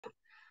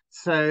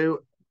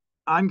So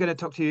I'm going to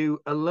talk to you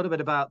a little bit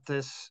about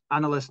this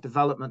analyst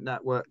development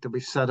network that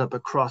we've set up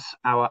across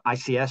our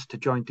ICS to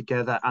join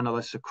together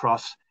analysts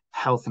across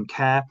health and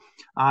care.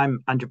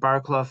 I'm Andrew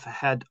Barraclough,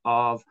 head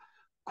of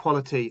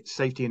quality,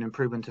 safety and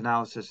improvement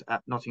analysis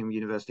at Nottingham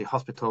University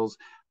Hospitals,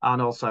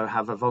 and also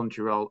have a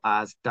voluntary role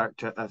as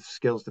Director of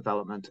Skills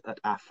Development at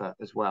AFA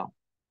as well.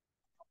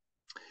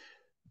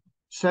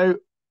 So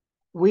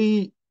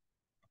we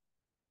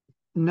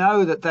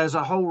know that there's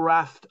a whole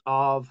raft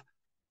of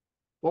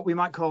what we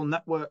might call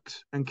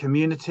networks and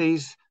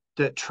communities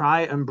that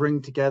try and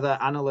bring together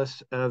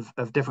analysts of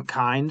different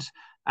kinds.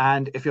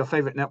 And if your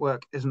favorite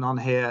network isn't on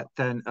here,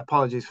 then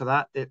apologies for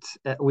that.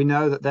 We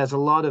know that there's a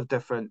lot of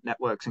different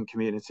networks and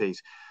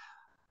communities.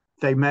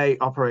 They may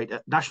operate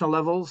at national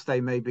levels,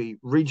 they may be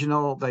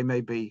regional, they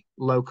may be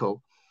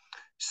local.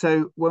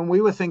 So when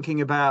we were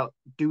thinking about,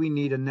 do we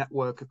need a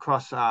network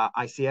across our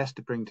ICS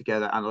to bring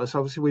together analysts,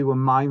 obviously we were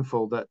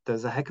mindful that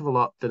there's a heck of a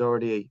lot that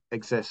already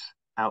exists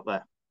out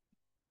there.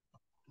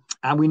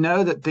 And we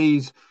know that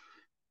these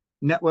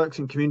networks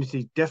and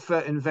communities differ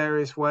in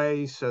various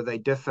ways. So they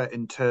differ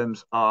in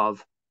terms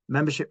of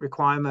membership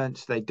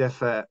requirements. They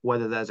differ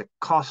whether there's a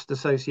cost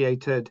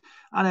associated.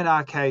 And in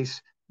our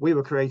case, we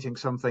were creating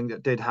something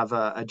that did have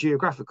a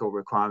geographical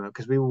requirement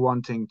because we were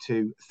wanting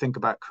to think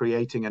about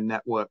creating a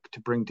network to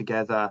bring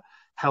together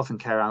health and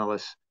care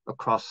analysts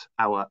across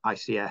our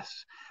ICS.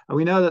 And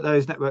we know that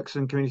those networks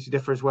and communities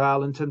differ as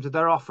well in terms of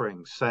their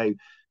offerings. So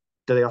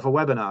do they offer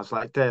webinars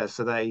like this?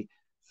 Are they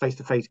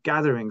face-to-face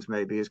gatherings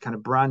maybe as kind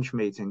of branch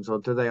meetings, or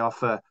do they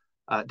offer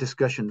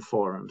discussion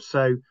forums?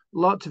 So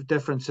lots of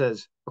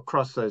differences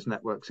across those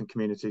networks and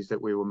communities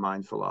that we were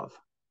mindful of.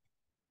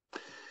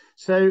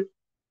 So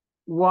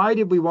why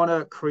did we want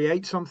to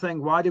create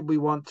something? Why did we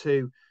want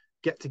to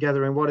get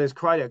together in what is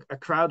quite a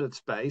crowded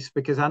space?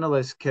 Because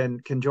analysts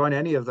can join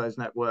any of those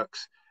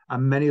networks,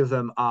 and many of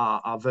them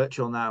are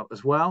virtual now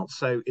as well.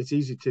 So it's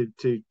easy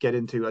to get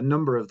into a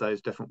number of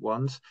those different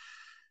ones.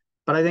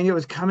 But I think it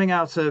was coming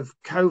out of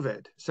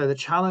COVID. So the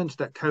challenge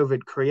that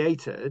COVID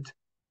created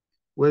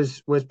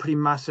was pretty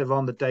massive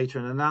on the data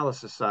and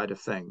analysis side of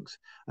things.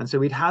 And so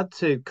we'd had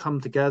to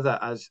come together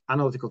as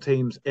analytical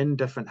teams in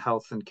different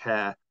health and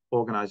care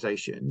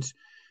organizations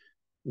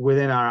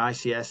within our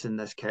ICS in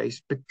this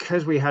case,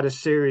 because we had a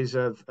series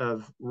of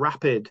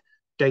rapid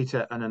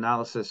data and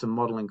analysis and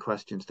modeling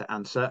questions to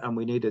answer, and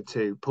we needed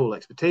to pool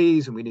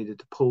expertise and we needed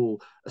to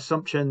pool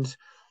assumptions.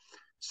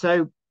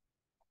 So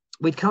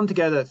we'd come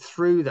together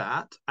through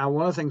that. And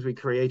one of the things we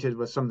created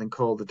was something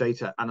called the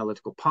Data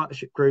Analytical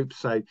Partnership Group.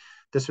 So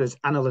this was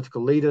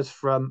analytical leaders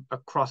from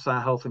across our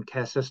health and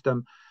care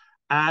system.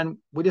 And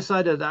we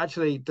decided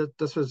actually that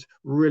this was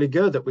really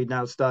good that we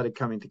now started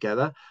coming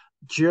together.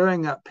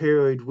 During that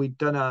period, we'd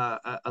done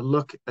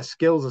a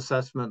skills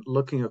assessment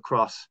looking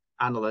across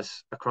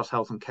analysts across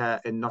health and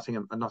care in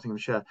Nottingham and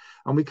Nottinghamshire.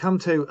 And we come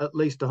to at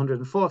least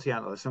 140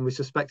 analysts, and we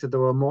suspected there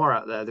were more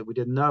out there that we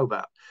didn't know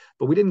about,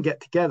 but we didn't get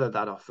together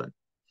that often.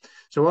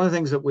 So one of the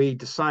things that we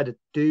decided to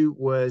do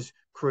was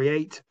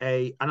create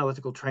an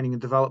analytical training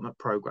and development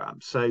program.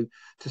 So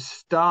to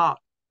start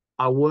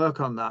our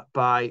work on that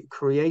by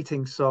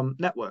creating some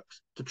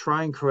networks to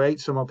try and create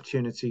some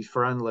opportunities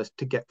for analysts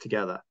to get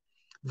together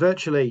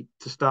virtually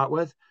to start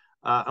with.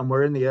 And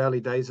we're in the early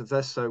days of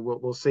this, so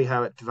we'll see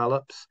how it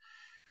develops.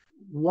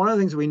 One of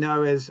the things we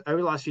know is over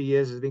the last few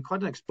years, there's been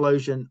quite an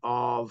explosion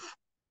of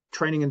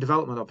training and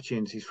development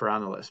opportunities for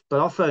analysts. But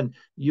often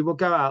you will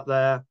go out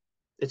there,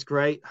 it's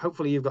great.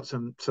 Hopefully you've got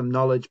some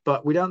knowledge,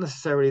 but we don't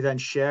necessarily then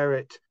share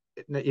it,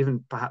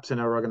 even perhaps in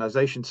our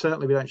organization.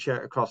 Certainly we don't share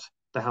it across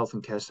the health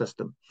and care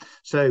system.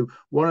 So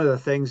one of the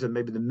things, and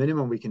maybe the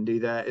minimum we can do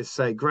there, is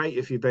say, great,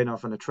 if you've been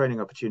off on a training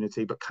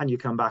opportunity, but can you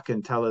come back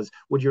and tell us,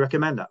 would you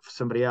recommend that for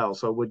somebody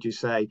else? Or would you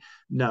say,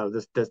 no,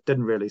 this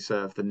didn't really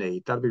serve the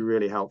need? That'd be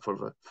really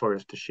helpful for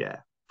us to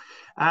share.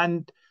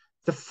 And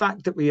the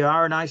fact that we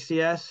are an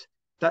ICS,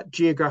 that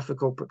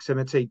geographical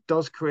proximity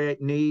does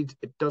create need,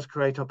 it does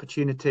create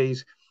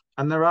opportunities.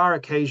 And there are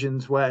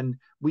occasions when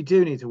we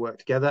do need to work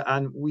together.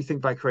 And we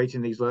think by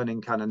creating these learning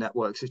kind of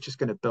networks, it's just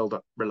going to build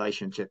up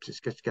relationships.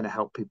 It's just going to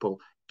help people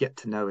get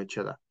to know each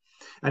other.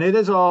 And it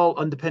is all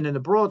underpinned in a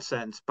broad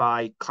sense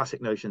by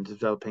classic notions of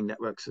developing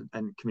networks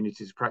and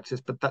communities of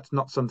practice. But that's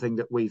not something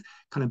that we've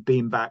kind of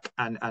beamed back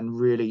and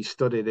really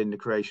studied in the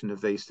creation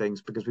of these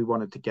things, because we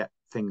wanted to get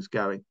things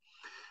going.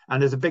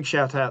 And there's a big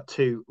shout out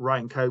to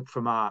Ryan Cope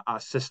from our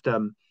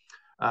system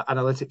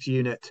analytics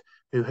unit,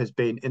 who has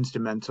been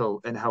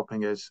instrumental in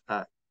helping us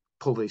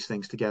pull these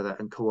things together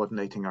and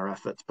coordinating our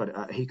efforts.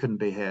 But he couldn't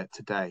be here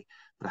today,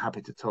 but I'm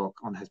happy to talk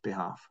on his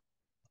behalf.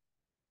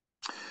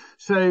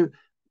 So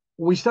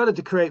we started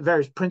to create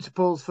various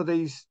principles for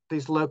these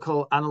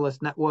local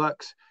analyst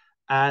networks.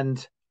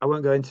 And I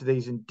won't go into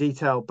these in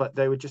detail, but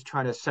they were just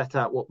trying to set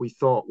out what we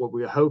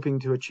were hoping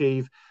to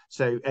achieve.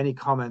 So any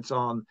comments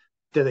on,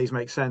 do these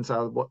make sense?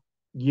 What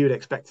you'd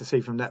expect to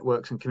see from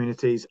networks and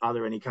communities? Are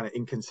there any kind of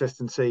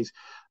inconsistencies?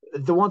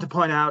 The one to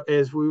point out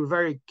is we were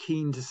very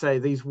keen to say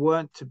these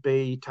weren't to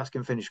be task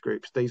and finish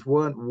groups. These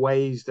weren't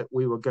ways that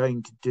we were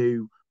going to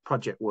do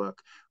project work.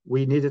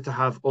 We needed to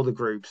have other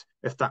groups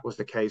if that was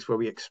the case, where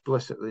we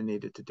explicitly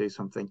needed to do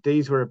something.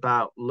 These were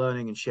about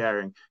learning and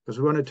sharing because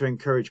we wanted to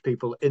encourage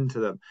people into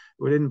them.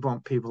 We didn't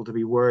want people to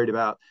be worried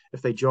about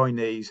if they join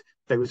these,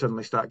 they would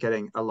suddenly start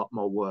getting a lot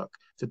more work.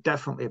 So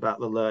definitely about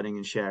the learning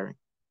and sharing.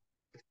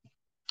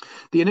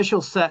 The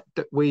initial set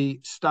that we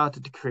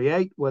started to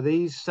create were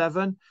these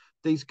 7.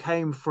 These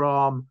came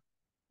from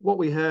what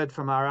we heard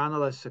from our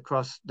analysts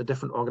across the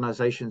different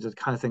organizations, the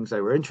kind of things they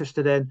were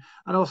interested in,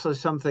 and also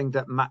something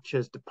that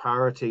matches the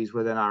priorities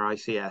within our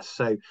ICS.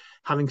 So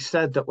having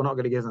said that we're not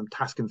going to give them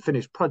task and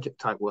finish project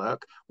type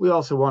work, we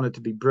also wanted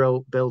to be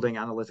building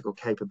analytical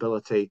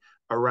capability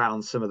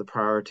around some of the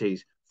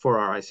priorities for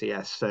our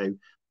ICS. So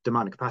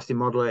demand and capacity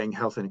modeling,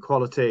 health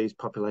inequalities,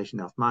 population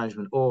health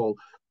management, all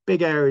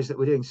big areas that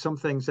we're doing some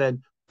things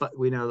in, but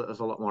we know that there's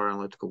a lot more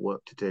analytical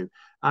work to do.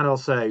 And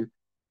also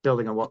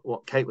building on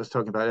what Kate was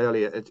talking about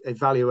earlier,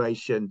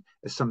 evaluation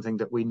is something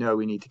that we know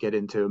we need to get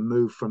into and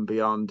move from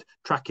beyond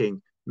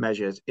tracking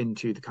measures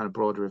into the kind of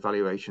broader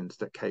evaluations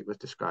that Kate was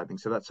describing.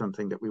 So that's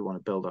something that we want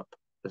to build up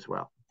as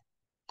well.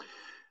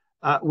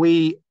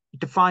 We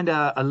defined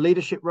a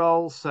leadership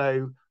role,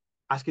 so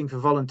asking for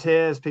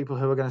volunteers, people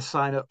who are going to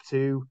sign up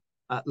to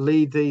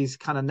lead these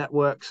kind of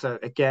networks. So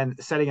again,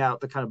 setting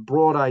out the kind of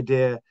broad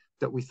idea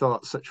that we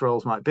thought such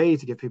roles might be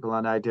to give people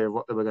an idea of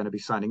what they were going to be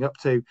signing up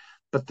to.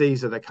 But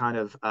these are the kind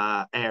of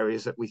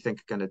areas that we think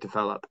are going to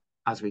develop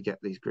as we get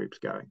these groups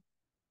going.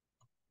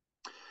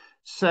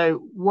 So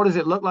what does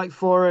it look like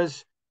for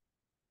us?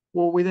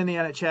 Well, within the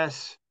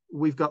NHS,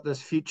 we've got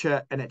this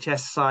future NHS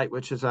site,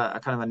 which is a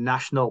kind of a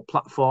national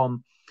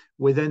platform.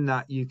 Within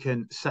that, you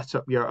can set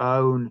up your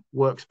own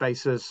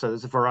workspaces. So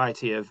there's a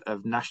variety of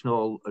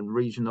national and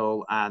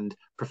regional and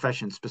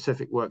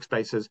profession-specific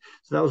workspaces.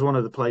 So that was one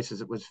of the places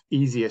that was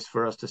easiest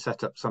for us to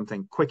set up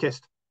something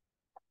quickest.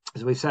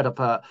 So we set up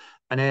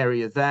an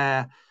area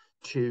there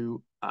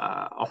to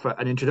offer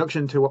an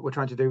introduction to what we're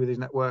trying to do with these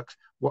networks,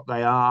 what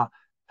they are,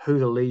 who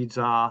the leads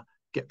are,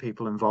 get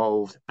people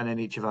involved. And then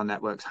each of our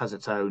networks has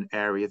its own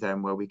area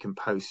then where we can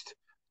post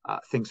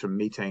things from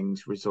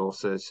meetings,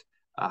 resources,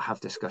 have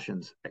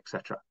discussions,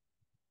 etc.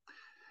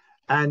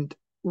 And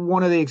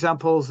one of the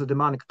examples, the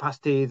demand and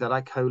capacity that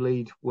I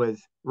co-lead with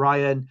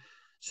Ryan.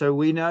 So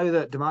we know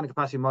that demand and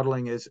capacity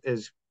modeling is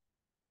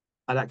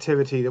an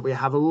activity that we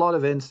have a lot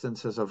of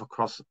instances of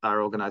across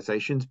our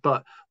organizations,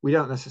 but we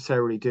don't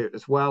necessarily do it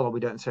as well, or we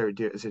don't necessarily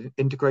do it as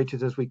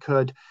integrated as we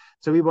could.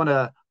 So we want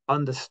to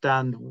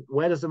understand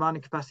where does demand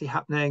and capacity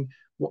happening,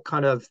 what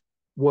kind of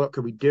work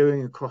are we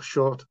doing across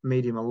short,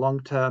 medium, and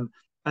long term,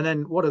 and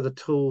then what are the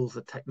tools,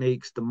 the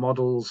techniques, the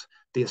models,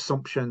 the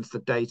assumptions, the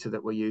data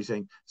that we're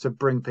using. So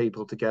bring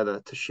people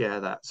together to share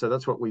that. So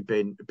that's what we've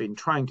been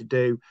trying to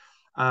do,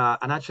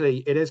 and actually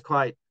it is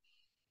quite.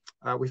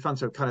 We found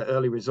some kind of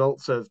early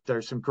results of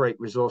there's some great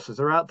resources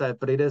that are out there,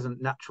 but it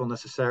isn't natural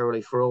necessarily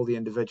for all the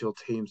individual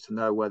teams to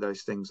know where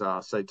those things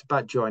are. So it's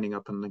about joining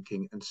up and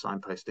linking and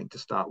signposting to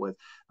start with.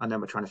 And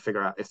then we're trying to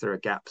figure out if there are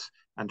gaps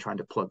and trying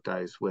to plug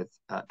those with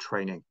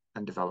training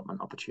and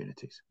development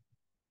opportunities.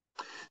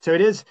 So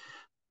it is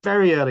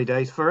very early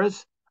days for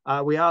us.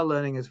 We are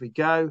learning as we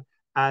go.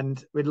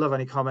 And we'd love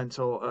any comments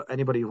or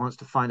anybody who wants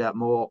to find out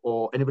more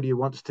or anybody who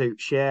wants to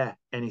share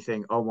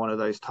anything on one of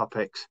those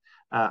topics.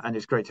 And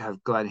it's great to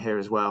have Glenn here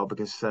as well,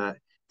 because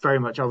very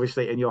much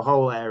obviously in your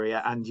whole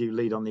area and you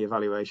lead on the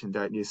evaluation,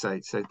 don't you? So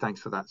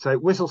thanks for that. So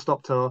whistle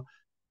stop tour.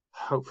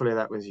 Hopefully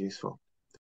that was useful.